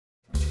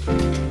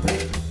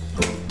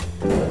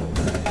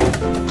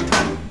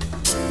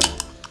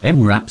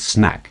MRAP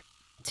Snack.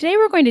 Today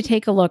we're going to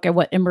take a look at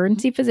what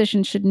emergency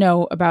physicians should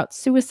know about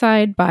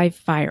suicide by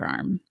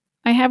firearm.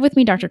 I have with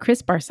me Dr.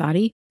 Chris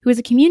Barsotti, who is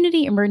a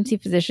community emergency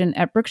physician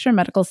at Brookshire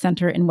Medical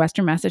Center in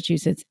Western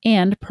Massachusetts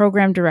and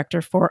program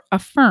director for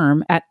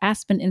Affirm at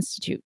Aspen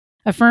Institute.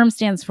 Affirm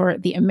stands for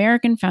the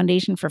American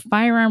Foundation for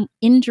Firearm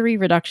Injury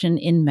Reduction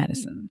in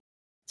Medicine.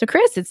 So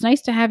Chris, it's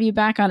nice to have you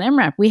back on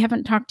MRAP. We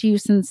haven't talked to you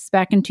since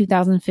back in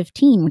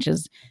 2015, which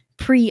is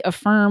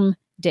pre-Affirm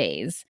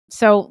days.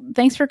 So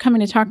thanks for coming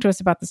to talk to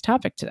us about this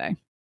topic today.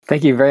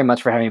 Thank you very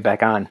much for having me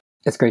back on.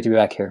 It's great to be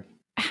back here.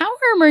 How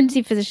are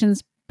emergency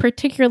physicians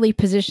particularly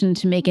positioned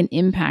to make an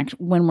impact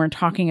when we're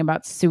talking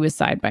about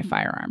suicide by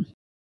firearm?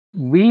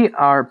 We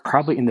are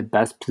probably in the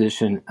best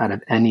position out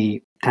of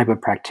any type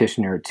of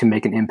practitioner to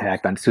make an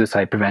impact on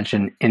suicide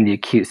prevention in the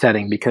acute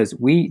setting because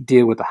we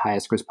deal with the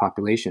highest risk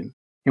population.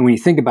 And when you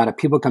think about it,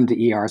 people come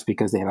to ERs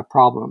because they have a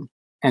problem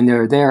and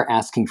they're there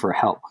asking for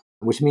help,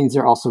 which means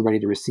they're also ready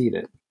to receive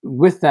it.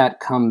 With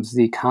that comes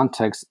the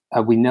context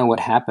of we know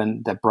what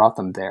happened that brought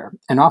them there.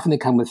 And often they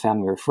come with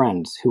family or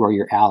friends who are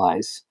your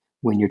allies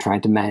when you're trying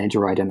to manage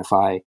or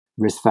identify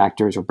risk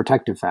factors or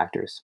protective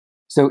factors.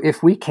 So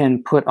if we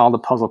can put all the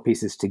puzzle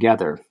pieces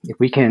together, if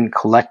we can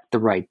collect the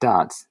right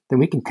dots, then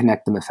we can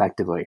connect them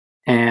effectively.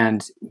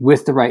 And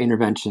with the right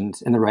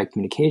interventions and the right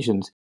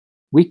communications,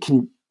 we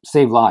can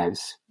save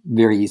lives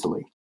very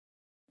easily.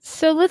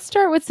 So let's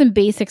start with some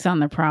basics on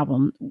the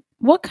problem.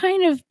 What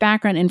kind of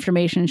background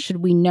information should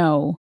we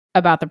know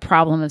about the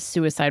problem of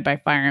suicide by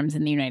firearms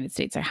in the United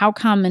States? How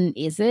common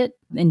is it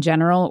in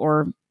general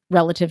or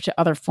relative to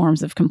other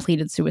forms of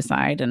completed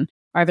suicide? And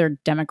are there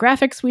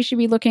demographics we should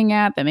be looking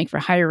at that make for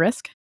higher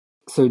risk?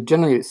 So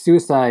generally,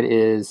 suicide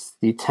is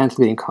the 10th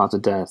leading cause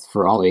of death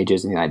for all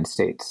ages in the United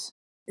States.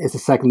 It's the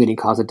second leading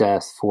cause of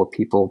death for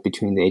people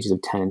between the ages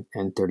of 10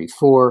 and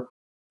 34,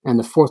 and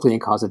the fourth leading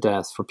cause of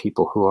death for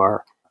people who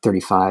are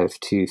 35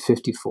 to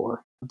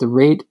 54. The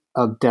rate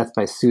of death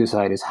by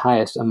suicide is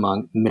highest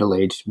among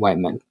middle-aged white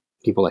men,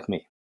 people like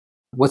me.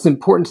 What's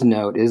important to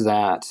note is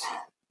that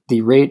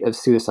the rate of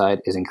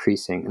suicide is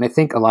increasing. And I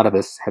think a lot of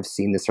us have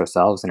seen this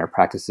ourselves in our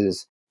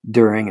practices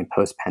during and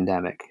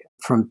post-pandemic.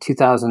 From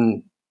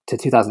 2000 to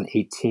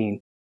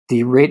 2018,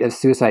 the rate of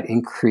suicide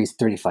increased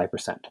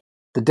 35%.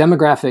 The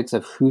demographics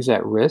of who's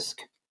at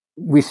risk,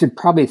 we should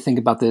probably think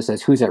about this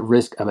as who's at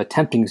risk of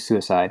attempting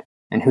suicide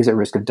and who's at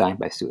risk of dying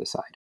by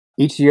suicide.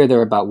 Each year, there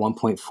are about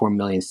 1.4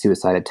 million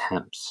suicide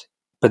attempts,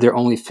 but there are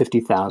only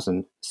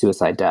 50,000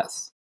 suicide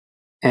deaths.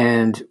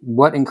 And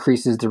what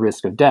increases the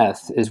risk of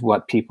death is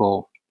what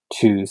people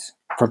choose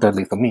for their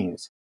lethal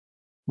means.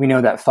 We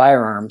know that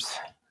firearms,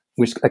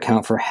 which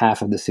account for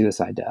half of the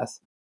suicide deaths,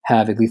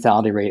 have a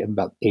lethality rate of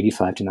about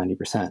 85 to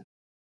 90%.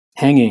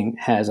 Hanging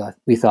has a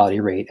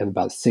lethality rate of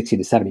about 60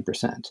 to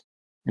 70%,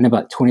 and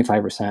about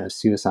 25% of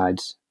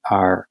suicides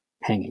are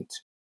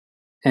hangings.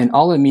 And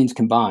all the means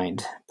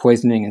combined,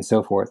 poisoning and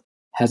so forth,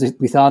 has a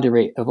lethality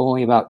rate of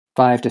only about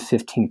 5 to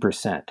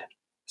 15%.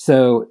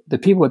 So the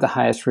people with the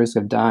highest risk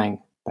of dying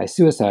by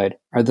suicide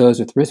are those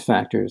with risk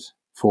factors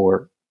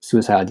for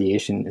suicide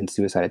ideation and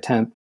suicide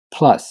attempt,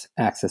 plus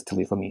access to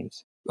lethal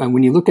means. And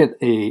when you look at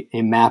a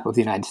map of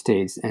the United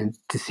States and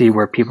to see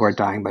where people are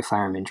dying by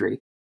firearm injury,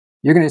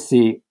 you're going to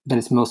see that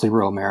it's mostly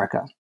rural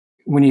America.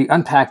 When you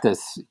unpack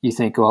this, you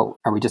think, well,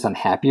 are we just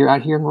unhappier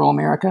out here in rural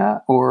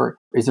America, or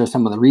is there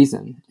some other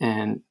reason?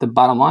 And the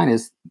bottom line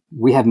is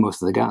we have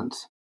most of the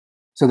guns.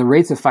 So the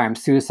rates of firearm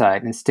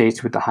suicide in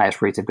states with the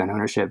highest rates of gun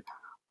ownership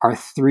are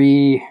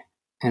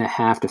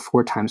 3.5 to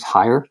 4 times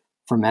higher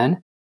for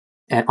men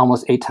and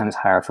almost 8 times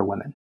higher for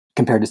women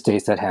compared to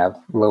states that have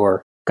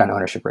lower gun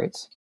ownership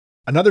rates.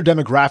 Another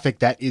demographic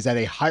that is at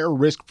a higher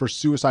risk for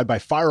suicide by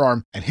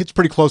firearm and hits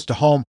pretty close to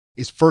home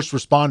is first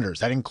responders.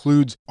 That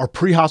includes our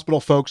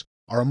pre-hospital folks,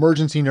 our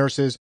emergency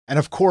nurses, and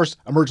of course,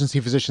 emergency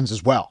physicians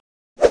as well.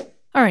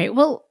 All right.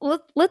 Well,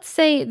 let's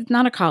say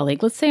not a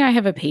colleague. Let's say I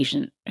have a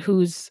patient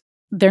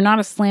they're not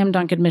a slam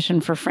dunk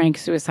admission for frank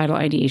suicidal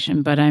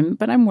ideation, but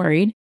I'm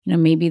worried.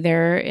 Maybe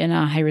they're in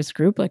a high risk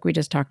group like we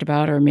just talked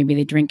about, or maybe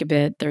they drink a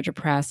bit, they're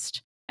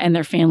depressed, and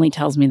their family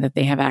tells me that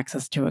they have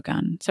access to a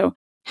gun. So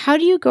how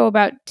do you go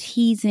about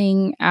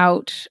teasing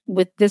out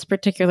with this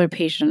particular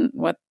patient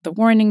what the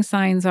warning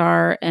signs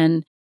are,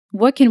 and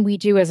what can we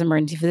do as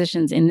emergency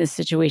physicians in this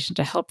situation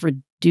to help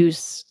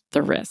reduce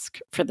the risk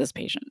for this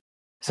patient?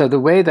 So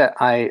the way that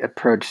I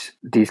approach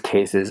these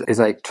cases is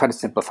I try to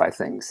simplify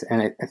things.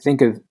 And I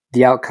think of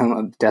the outcome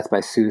of death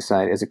by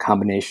suicide as a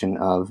combination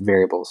of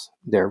variables.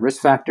 There are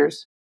risk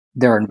factors,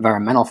 there are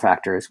environmental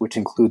factors, which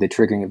include the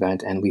triggering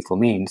event and lethal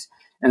means,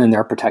 and then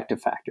there are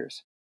protective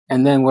factors.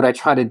 And then what I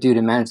try to do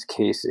to manage the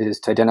case is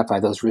to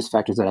identify those risk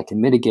factors that I can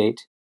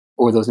mitigate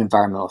or those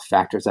environmental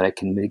factors that I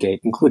can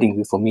mitigate, including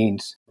lethal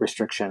means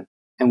restriction,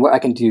 and what I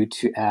can do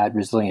to add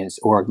resilience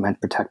or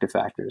augment protective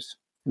factors.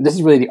 This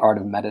is really the art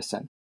of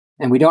medicine.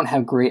 And we don't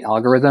have great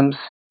algorithms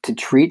to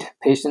treat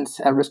patients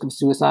at risk of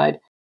suicide.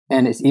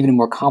 And it's even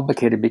more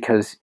complicated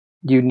because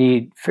you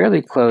need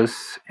fairly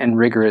close and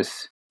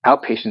rigorous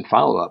outpatient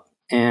follow-up.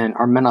 And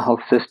our mental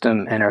health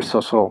system and our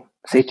social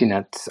safety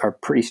nets are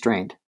pretty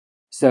strained.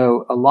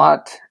 So a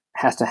lot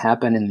has to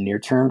happen in the near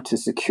term to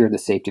secure the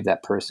safety of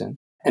that person.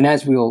 And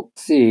as we'll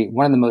see,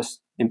 one of the most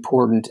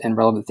important and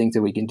relevant things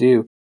that we can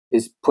do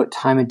is put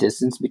time and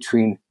distance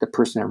between the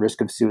person at risk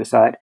of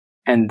suicide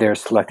and their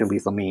selected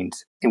lethal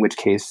means, in which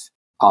case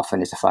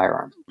often is a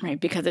firearm. Right,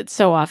 because it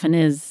so often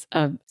is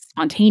a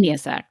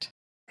spontaneous act.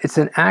 It's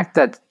an act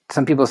that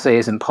some people say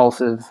is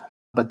impulsive,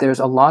 but there's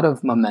a lot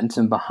of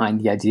momentum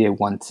behind the idea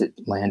once it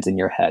lands in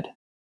your head.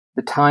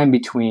 The time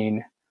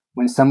between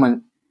when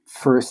someone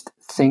first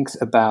thinks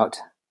about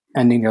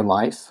ending their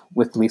life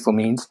with lethal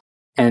means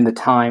and the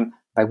time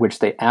by which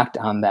they act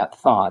on that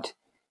thought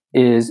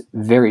is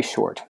very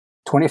short.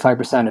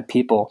 25% of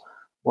people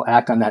will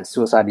act on that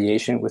suicide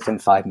ideation within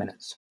 5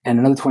 minutes, and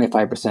another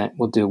 25%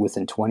 will do it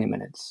within 20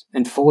 minutes.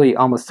 And fully,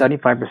 almost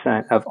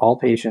 75% of all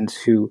patients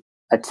who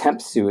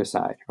attempt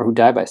suicide or who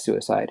die by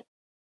suicide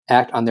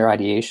act on their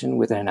ideation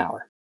within an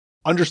hour.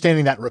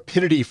 Understanding that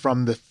rapidity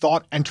from the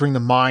thought entering the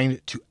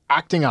mind to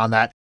acting on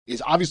that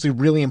is obviously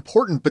really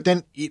important, but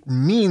then it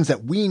means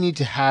that we need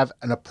to have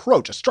an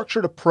approach, a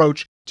structured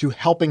approach to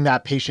helping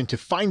that patient to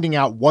finding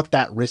out what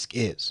that risk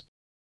is.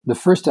 The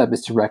first step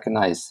is to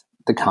recognize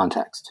the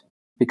context,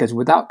 because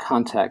without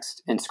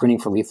context and screening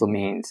for lethal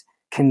means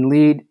can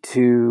lead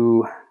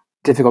to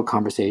difficult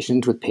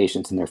conversations with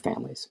patients and their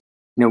families.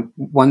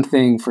 One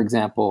thing, for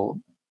example,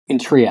 in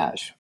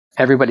triage,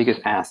 everybody gets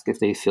asked if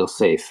they feel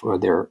safe or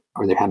they're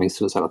having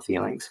suicidal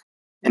feelings.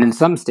 And in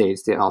some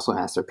states, they also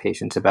ask their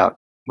patients about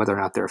whether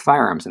or not there are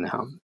firearms in the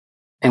home.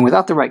 And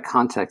without the right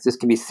context, this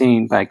can be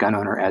seen by a gun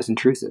owner as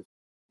intrusive.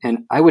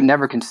 And I would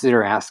never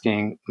consider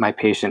asking my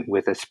patient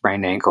with a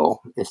sprained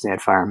ankle if they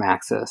had firearm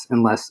access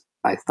unless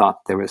I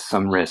thought there was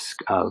some risk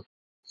of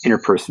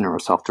interpersonal or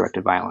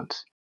self-directed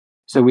violence.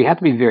 So we have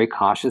to be very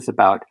cautious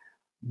about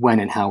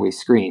when and how we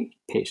screen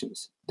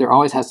patients. There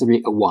always has to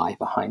be a why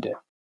behind it.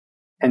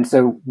 And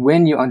so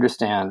when you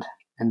understand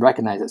and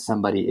recognize that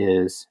somebody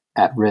is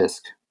at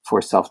risk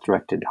for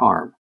self-directed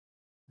harm,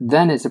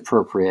 then it's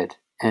appropriate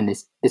and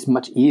it's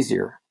much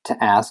easier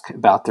to ask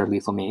about their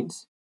lethal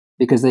means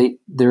because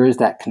there is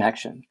that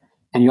connection.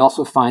 And you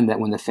also find that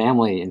when the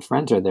family and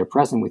friends are there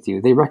present with you,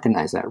 they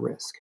recognize that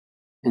risk.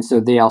 And so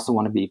they also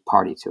want to be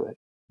party to it.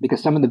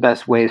 Because some of the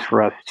best ways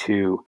for us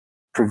to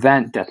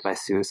prevent death by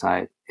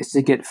suicide is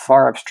to get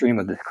far upstream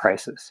of this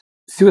crisis.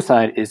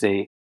 Suicide is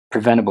a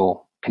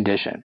preventable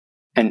condition.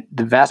 And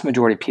the vast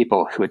majority of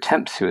people who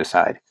attempt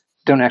suicide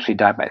don't actually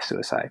die by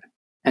suicide.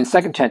 And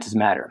second chances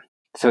matter.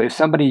 So if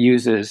somebody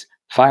uses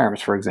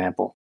firearms, for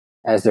example,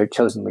 as their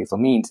chosen lethal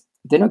means,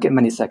 they don't get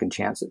many second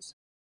chances.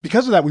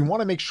 Because of that, we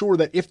want to make sure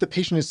that if the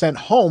patient is sent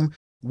home,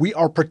 we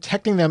are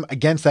protecting them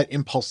against that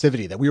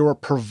impulsivity, that we are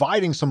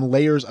providing some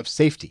layers of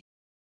safety.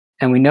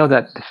 And we know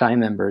that the family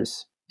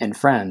members and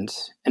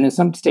friends, and in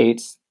some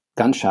states,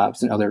 gun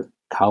shops and other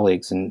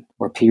colleagues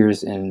or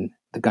peers in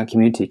the gun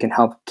community can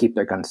help keep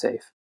their guns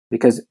safe.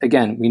 Because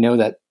again, we know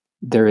that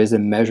there is a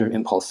measure of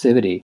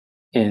impulsivity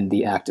in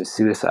the act of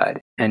suicide.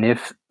 And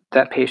if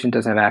that patient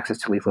doesn't have access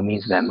to lethal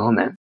means at that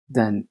moment,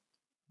 then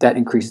that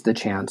increases the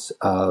chance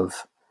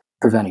of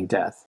preventing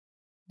death.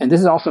 And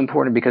this is also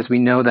important because we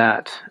know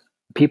that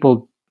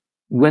people,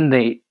 when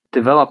they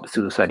develop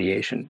suicide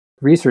ideation,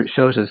 research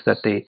shows us that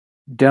they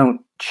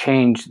don't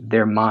change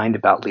their mind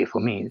about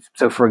lethal means.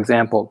 So for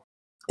example,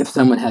 if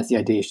someone has the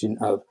ideation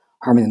of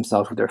harming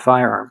themselves with their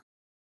firearm,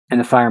 and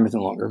the firearm is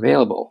no longer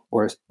available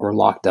or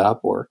locked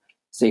up or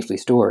safely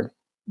stored,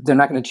 they're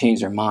not going to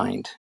change their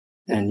mind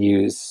and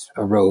use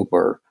a rope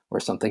or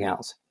something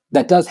else.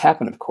 That does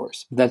happen, of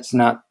course. But that's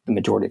not the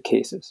majority of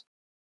cases.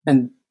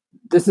 And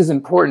this is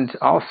important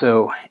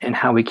also in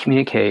how we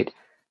communicate,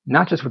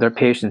 not just with our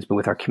patients, but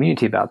with our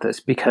community about this,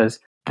 because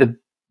the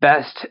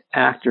best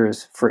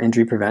actors for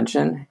injury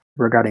prevention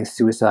regarding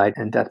suicide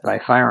and death by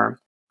firearm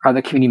are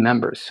the community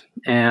members.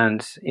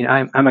 And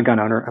I'm a gun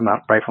owner. I'm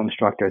a rifle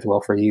instructor as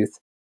well for youth.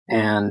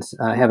 And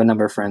I have a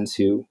number of friends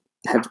who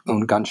have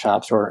owned gun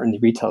shops or in the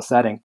retail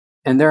setting.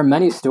 And there are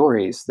many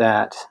stories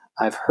that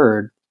I've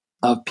heard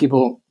of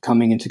people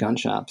coming into gun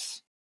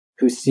shops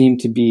who seem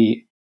to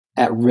be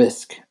at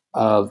risk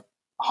of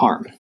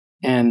harm.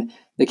 And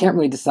they can't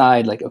really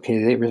decide,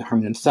 okay, they were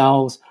harming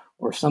themselves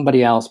or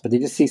somebody else, but they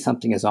just see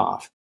something is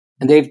off.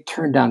 And they've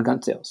turned down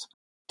gun sales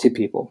to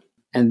people.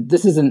 And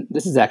this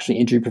is actually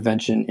injury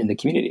prevention in the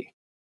community.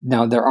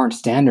 Now, there aren't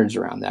standards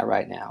around that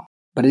right now,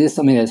 but it is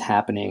something that's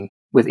happening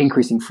with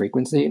increasing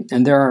frequency.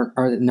 And there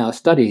are now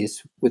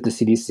studies with the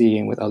CDC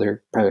and with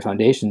other private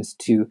foundations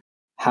to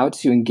how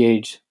to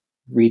engage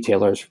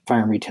retailers,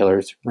 firearm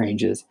retailers,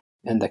 ranges,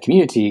 and the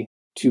community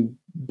to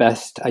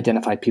best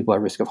identify people at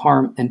risk of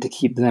harm and to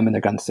keep them and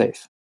their guns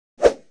safe.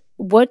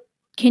 What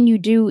can you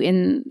do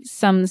in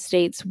some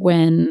states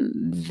when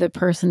the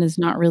person is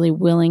not really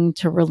willing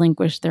to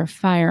relinquish their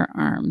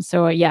firearm?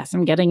 So yes,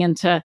 I'm getting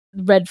into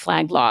red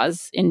flag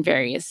laws in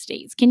various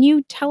states. Can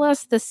you tell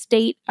us the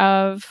state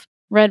of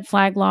red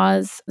flag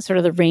laws, sort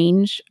of the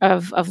range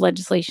of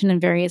legislation in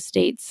various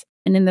states?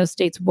 And in those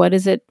states, what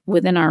is it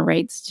within our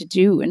rights to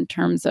do in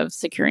terms of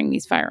securing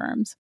these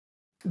firearms?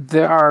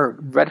 There are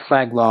red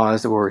flag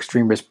laws or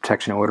extreme risk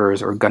protection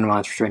orders or gun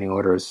violence restraining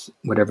orders,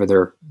 whatever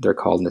they're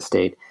called in the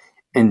state,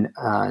 in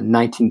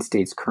 19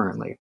 states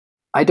currently.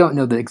 I don't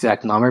know the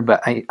exact number,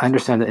 but I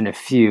understand that in a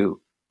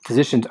few,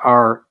 physicians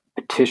are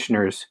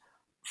petitioners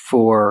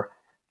for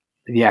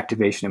the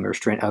activation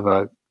of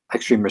a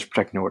extreme risk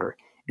protection order.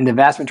 In the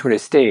vast majority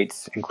of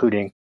states,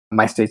 including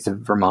my states of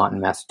Vermont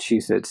and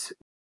Massachusetts,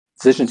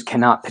 physicians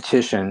cannot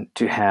petition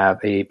to have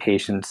a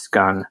patient's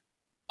gun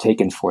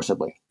taken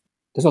forcibly.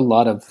 There's a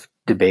lot of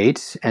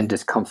debate and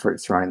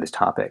discomfort surrounding this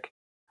topic.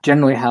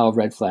 Generally, how a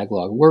red flag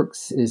law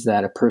works is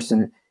that a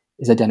person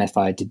is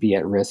identified to be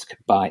at risk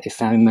by a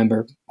family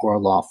member or a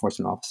law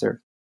enforcement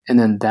officer, and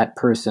then that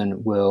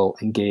person will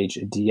engage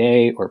a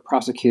DA or a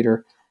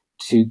prosecutor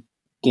to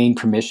gain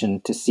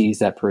permission to seize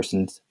that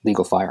person's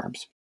legal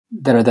firearms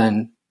that are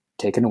then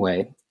taken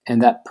away,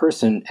 and that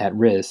person at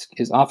risk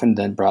is often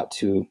then brought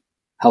to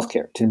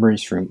healthcare, to an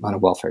emergency room on a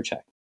welfare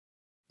check.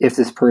 If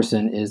this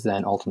person is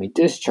then ultimately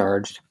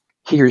discharged,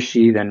 he or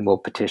she then will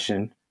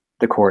petition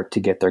the court to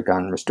get their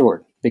gun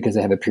restored because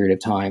they have a period of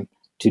time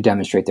to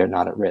demonstrate they're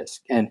not at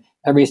risk. And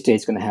every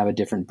state's going to have a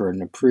different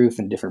burden of proof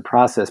and different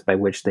process by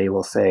which they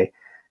will say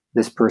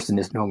this person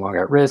is no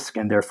longer at risk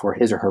and therefore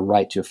his or her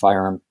right to a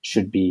firearm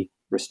should be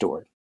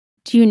restored.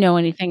 Do you know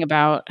anything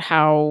about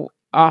how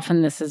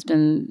often this has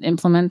been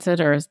implemented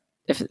or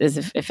if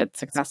it's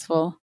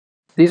successful?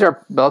 These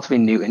are relatively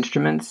new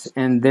instruments,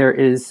 and there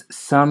is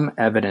some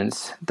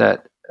evidence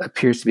that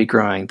appears to be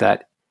growing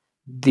that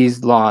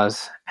these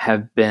laws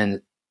have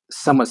been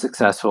somewhat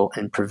successful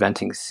in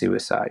preventing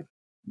suicide.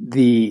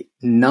 The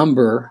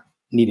number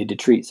needed to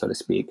treat, so to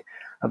speak,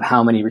 of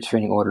how many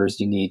restraining orders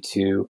you need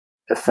to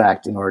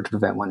effect in order to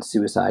prevent one's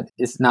suicide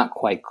is not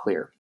quite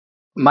clear.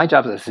 My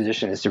job as a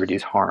physician is to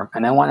reduce harm,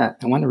 and I want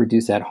to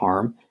reduce that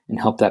harm and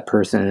help that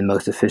person in the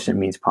most efficient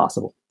means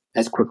possible,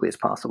 as quickly as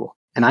possible.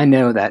 And I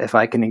know that if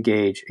I can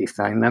engage a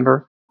family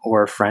member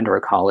or a friend or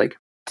a colleague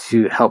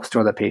to help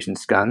store that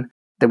patient's gun,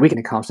 that we can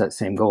accomplish that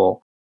same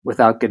goal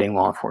without getting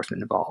law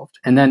enforcement involved.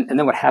 And then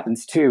what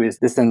happens too is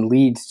this then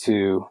leads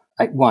to,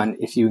 one,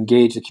 if you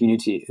engage the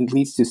community, it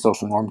leads to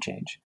social norm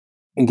change.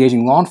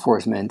 Engaging law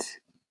enforcement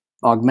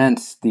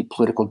augments the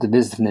political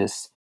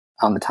divisiveness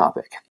on the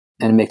topic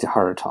and makes it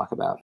harder to talk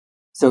about.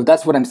 So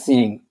that's what I'm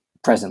seeing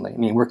presently. I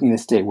mean, working in a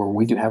state where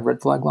we do have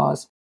red flag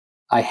laws,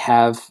 I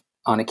have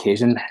on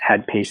occasion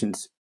had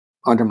patients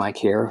under my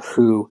care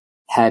who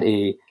had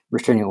a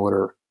restraining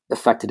order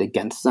effected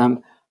against them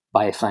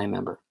by a family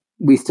member.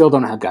 We still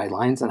don't have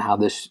guidelines on how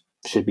this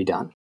should be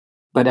done.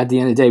 But at the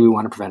end of the day, we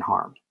want to prevent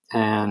harm,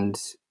 and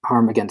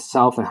harm against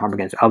self and harm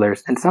against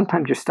others. And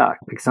sometimes you're stuck.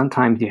 Like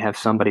sometimes you have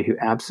somebody who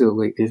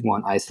absolutely is,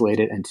 one,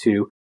 isolated, and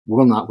two,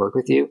 will not work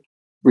with you,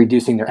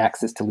 reducing their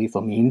access to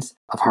lethal means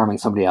of harming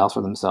somebody else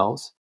or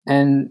themselves.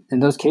 And in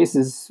those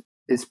cases,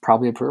 it's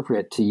probably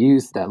appropriate to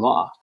use that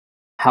law.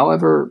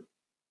 However,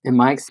 in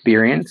my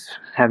experience,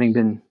 having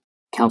been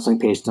counseling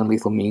patients on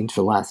lethal means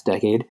for the last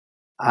decade,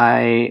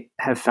 I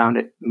have found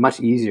it much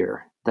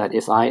easier that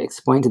if I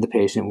explain to the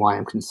patient why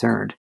I'm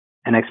concerned,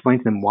 and I explain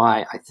to them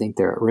why I think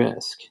they're at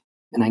risk,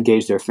 and I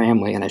engage their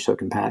family and I show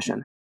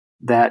compassion,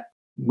 that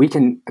we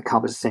can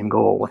accomplish the same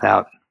goal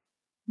without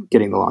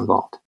getting the law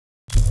involved.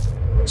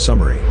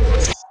 Summary.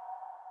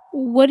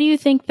 What do you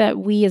think that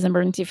we as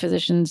emergency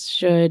physicians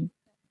should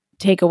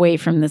take away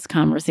from this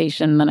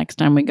conversation the next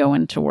time we go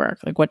into work?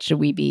 Like, what should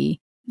we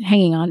be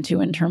hanging on to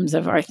in terms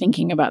of our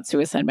thinking about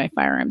suicide by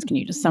firearms? Can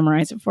you just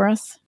summarize it for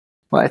us?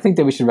 Well, I think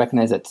that we should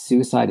recognize that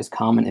suicide is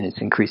common and it's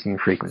increasing in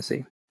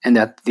frequency, and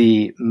that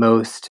the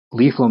most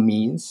lethal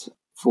means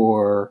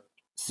for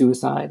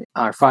suicide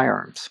are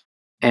firearms.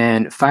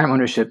 And firearm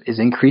ownership is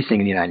increasing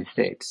in the United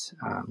States.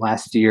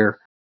 Last year,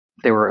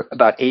 there were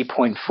about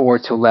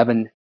 8.4 to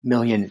 11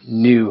 million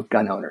new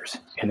gun owners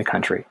in the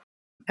country.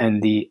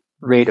 And the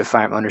rate of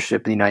firearm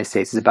ownership in the United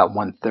States is about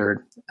 1/3,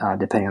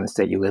 depending on the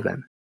state you live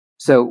in.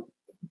 So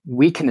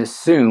we can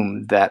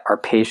assume that our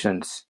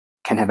patients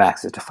can have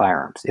access to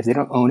firearms. If they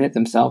don't own it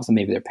themselves, then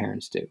maybe their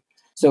parents do.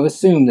 So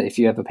assume that if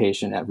you have a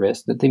patient at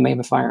risk, that they may have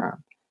a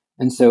firearm.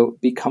 And so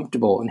be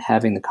comfortable in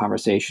having the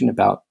conversation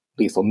about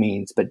lethal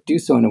means, but do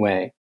so in a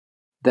way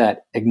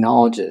that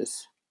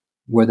acknowledges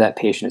where that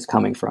patient is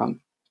coming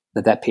from,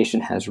 that that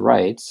patient has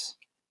rights,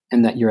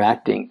 and that you're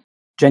acting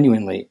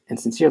genuinely and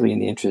sincerely in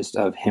the interest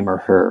of him or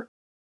her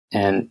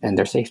and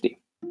their safety.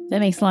 That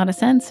makes a lot of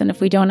sense. And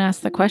if we don't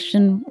ask the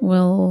question,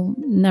 we'll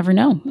never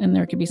know. And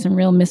there could be some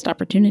real missed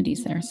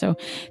opportunities there. So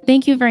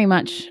thank you very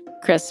much,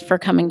 Chris, for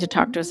coming to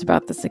talk to us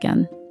about this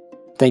again.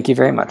 Thank you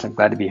very much. I'm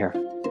glad to be here.